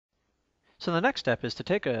So the next step is to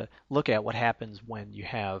take a look at what happens when you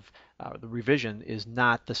have the revision is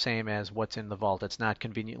not the same as what's in the vault. It's not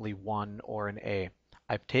conveniently 1 or an A.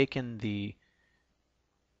 I've taken the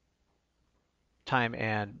time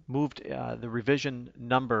and moved the revision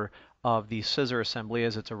number of the scissor assembly,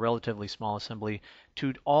 as it's a relatively small assembly,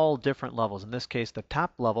 to all different levels. In this case, the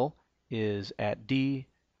top level is at D.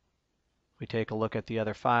 We take a look at the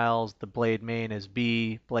other files. The blade main is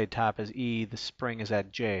B, blade top is E, the spring is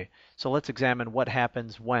at J. So let's examine what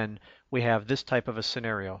happens when we have this type of a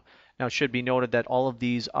scenario. Now it should be noted that all of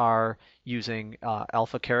these are using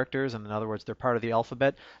alpha characters, and in other words, they're part of the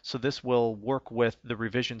alphabet. So this will work with the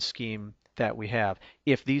revision scheme that we have.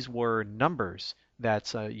 If these were numbers,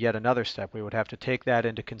 that's yet another step. We would have to take that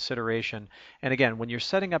into consideration. And again, when you're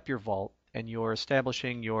setting up your vault and you're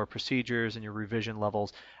establishing your procedures and your revision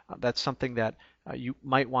levels, that's something that you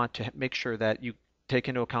might want to make sure that you take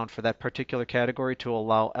into account for that particular category to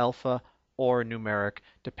allow alpha or numeric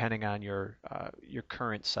depending on your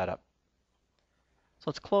current setup. So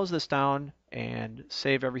let's close this down and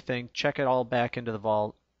save everything, check it all back into the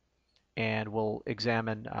vault, and we'll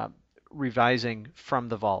examine revising from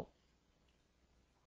the vault.